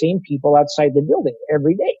smoke with the same people outside the building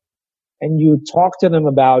every day, and you talk to them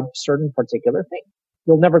about certain particular things.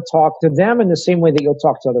 You'll never talk to them in the same way that you'll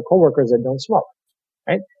talk to other coworkers that don't smoke,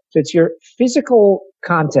 right? So it's your physical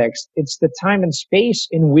context. It's the time and space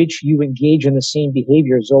in which you engage in the same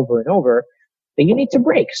behaviors over and over that you need to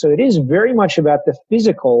break. So it is very much about the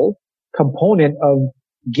physical component of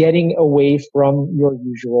getting away from your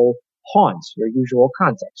usual haunts, your usual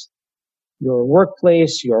context, your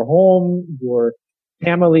workplace, your home, your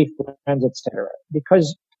family, friends, etc.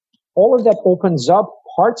 Because all of that opens up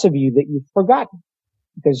parts of you that you've forgotten,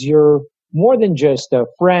 because you're more than just a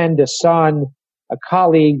friend, a son, a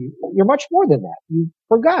colleague. You're much more than that. You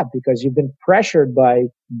forgot because you've been pressured by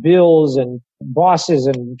bills and bosses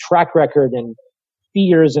and track record and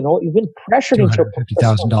fears and all. You've been pressured into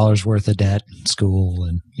 $250,000 worth of debt in school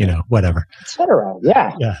and, whatever. Etc.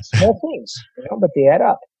 Yeah. Small things, but they add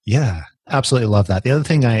up. Yeah, absolutely love that. The other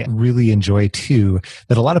thing I really enjoy too,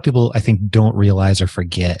 that a lot of people I think don't realize or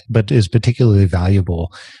forget, but is particularly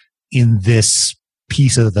valuable in this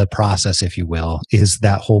piece of the process, if you will, is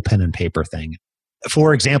that whole pen and paper thing.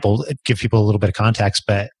 For example, give people a little bit of context,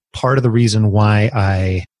 but part of the reason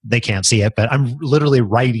why they can't see it, but I'm literally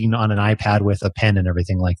writing on an iPad with a pen and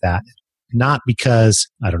everything like that. Not because,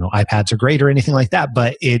 I don't know, iPads are great or anything like that,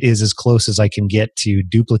 but it is as close as I can get to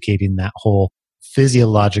duplicating that whole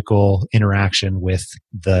physiological interaction with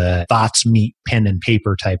the thoughts meet pen and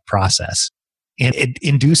paper type process. And it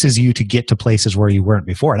induces you to get to places where you weren't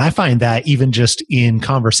before. And I find that even just in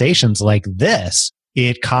conversations like this,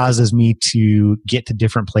 it causes me to get to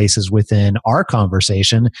different places within our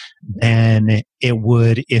conversation than it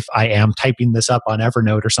would if I am typing this up on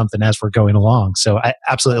Evernote or something as we're going along. So I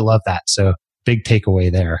absolutely love that. So big takeaway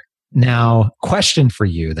there. Now, question for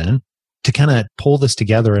you then, to kind of pull this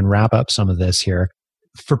together and wrap up some of this here.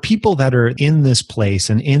 For people that are in this place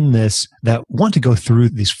and in this, that want to go through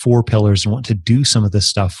these 4 pillars and want to do some of this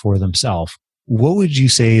stuff for themselves, what would you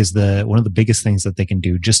say is one of the biggest things that they can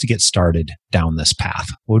do just to get started down this path?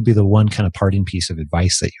 What would be the one kind of parting piece of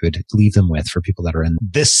advice that you would leave them with for people that are in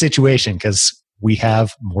this situation? Because we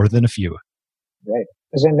have more than a few. Right.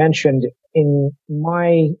 As I mentioned, in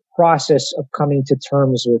my process of coming to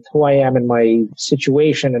terms with who I am and my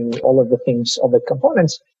situation and all of the things, all the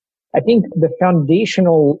components, I think the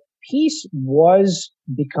foundational piece was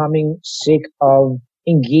becoming sick of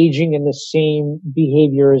engaging in the same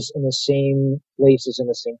behaviors, in the same places, in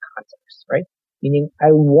the same context, right? Meaning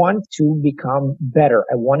I want to become better.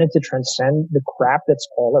 I wanted to transcend the crap that's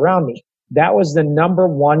all around me. That was the number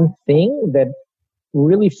one thing that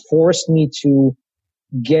really forced me to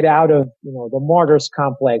get out of, the martyr's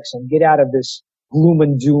complex and get out of this gloom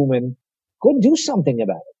and doom and go do something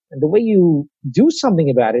about it. And the way you do something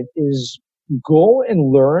about it is go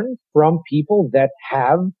and learn from people that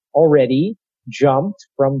have already jumped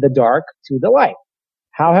from the dark to the light.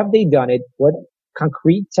 How have they done it? What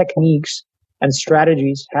concrete techniques and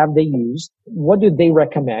strategies have they used? What do they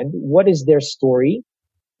recommend? What is their story?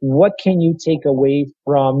 What can you take away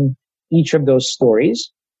from each of those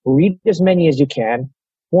stories? Read as many as you can.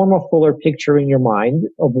 Form a fuller picture in your mind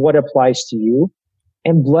of what applies to you,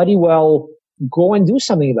 and bloody well go and do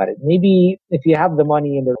something about it. Maybe if you have the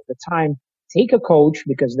money and the time, take a coach,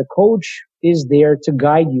 because the coach is there to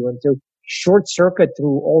guide you and to short circuit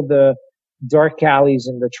through all the dark alleys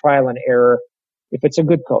and the trial and error if it's a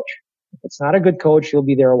good coach. If it's not a good coach, he'll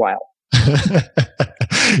be there a while.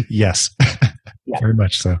 Yes, yeah. Very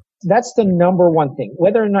much so. That's the number one thing.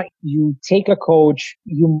 Whether or not you take a coach,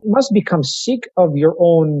 you must become sick of your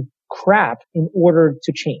own crap in order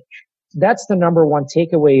to change. That's the number one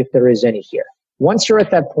takeaway, if there is any here. Once you're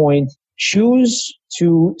at that point, choose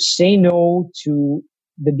to say no to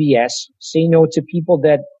the BS, say no to people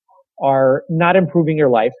that are not improving your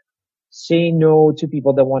life, say no to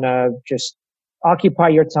people that want to just occupy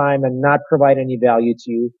your time and not provide any value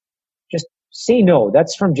to you. Just say no.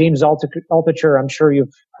 That's from James Altucher. I'm sure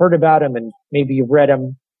you've heard about him and maybe you've read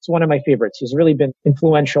him. It's one of my favorites. He's really been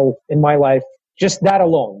influential in my life. Just that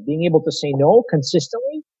alone, being able to say no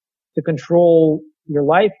consistently to control your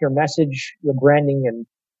life, your message, your branding, and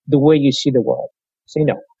the way you see the world. Say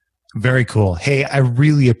no. Very cool. Hey, I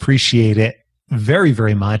really appreciate it very,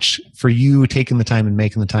 very much for you taking the time and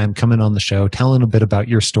making the time, coming on the show, telling a bit about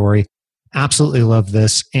your story. Absolutely love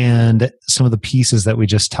this. And some of the pieces that we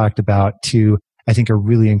just talked about too, I think are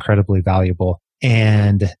really incredibly valuable.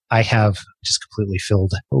 And I have just completely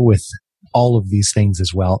filled with all of these things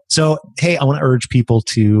as well. So, hey, I want to urge people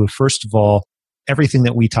to, first of all, everything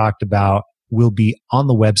that we talked about will be on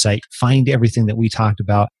the website. Find everything that we talked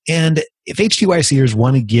about. And if HTYCers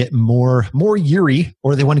want to get more Yuri,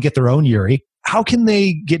 or they want to get their own Yuri, how can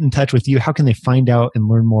they get in touch with you? How can they find out and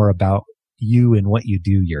learn more about you and what you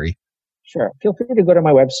do, Yuri? Sure. Feel free to go to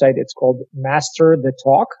my website. It's called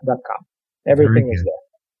masterthetalk.com. Everything is there.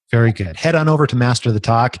 Very good. Head on over to Master the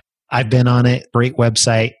Talk. I've been on it. Great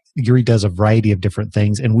website. Yuri does a variety of different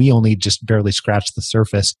things, and we only just barely scratched the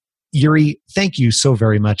surface. Yuri, thank you so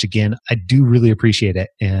very much again. I do really appreciate it,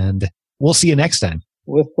 and we'll see you next time.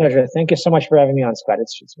 With pleasure. Thank you so much for having me on, Scott.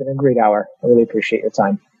 It's been a great hour. I really appreciate your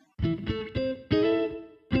time.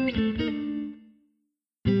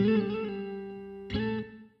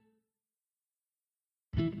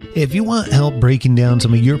 If you want help breaking down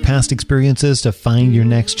some of your past experiences to find your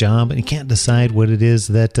next job and you can't decide what it is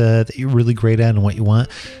that you're really great at and what you want,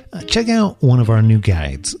 check out one of our new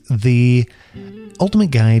guides, the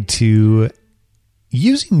Ultimate Guide to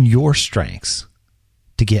Using Your Strengths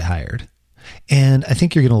to Get Hired. And I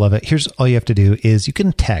think you're going to love it. Here's all you have to do is you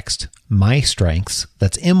can text My Strengths,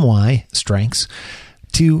 that's MY Strengths,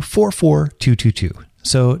 to 44222.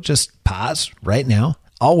 So just pause right now.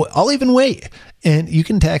 I'll even wait. And you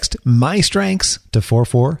can text My Strengths to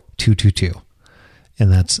 44222.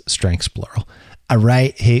 And that's strengths plural. All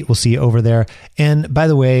right. Hey, we'll see you over there. And by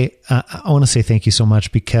the way, I want to say thank you so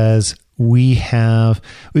much because we've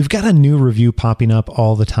got a new review popping up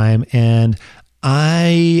all the time. And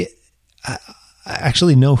I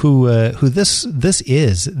actually know who this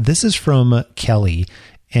is. This is from Kelly.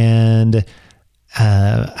 And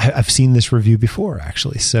I've seen this review before,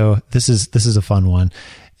 actually. So this is a fun one.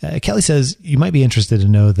 Kelly says, you might be interested to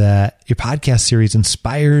know that your podcast series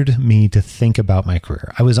inspired me to think about my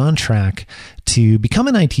career. I was on track to become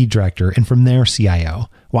an IT director and from there CIO.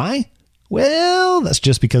 Why? Well, that's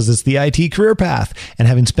just because it's the IT career path. And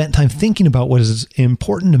having spent time thinking about what is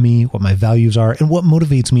important to me, what my values are, and what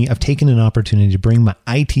motivates me, I've taken an opportunity to bring my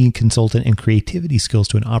IT consultant and creativity skills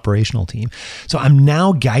to an operational team. So I'm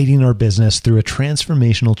now guiding our business through a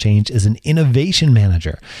transformational change as an innovation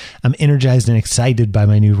manager. I'm energized and excited by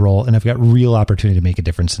my new role, and I've got real opportunity to make a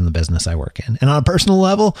difference in the business I work in. And on a personal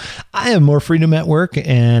level, I have more freedom at work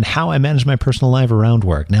and how I manage my personal life around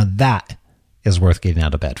work. Now that is worth getting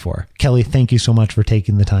out of bed for. Kelly, thank you so much for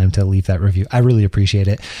taking the time to leave that review. I really appreciate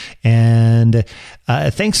it. And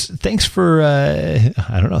thanks for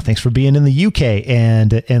thanks for being in the UK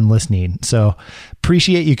and listening. So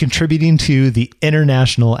appreciate you contributing to the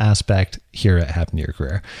international aspect here at Happen to Your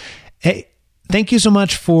Career. Hey, thank you so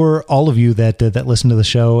much for all of you that listen to the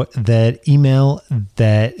show, that email,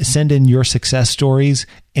 that send in your success stories,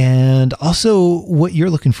 and also what you're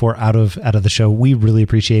looking for out of the show. We really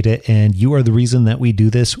appreciate it, and you are the reason that we do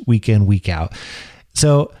this week in, week out.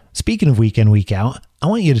 So speaking of week in, week out, I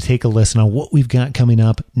want you to take a listen on what we've got coming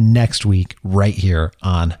up next week right here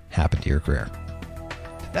on Happen to Your Career.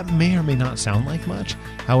 That may or may not sound like much.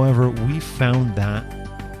 However, we found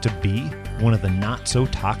that to be one of the not so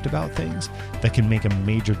talked about things that can make a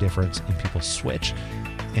major difference in people's switch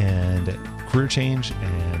and career change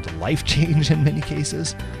and life change in many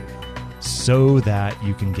cases, so that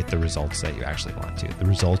you can get the results that you actually want to. The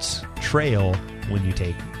results trail when you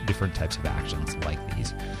take different types of actions like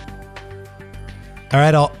these. All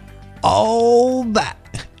right, all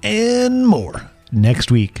that and more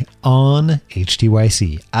next week on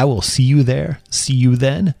HTYC. I will see you there. See you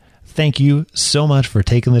then. Thank you so much for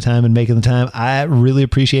taking the time and making the time. I really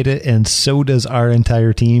appreciate it, and so does our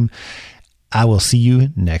entire team. I will see you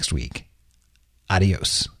next week.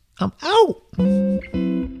 Adios. I'm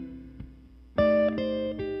out.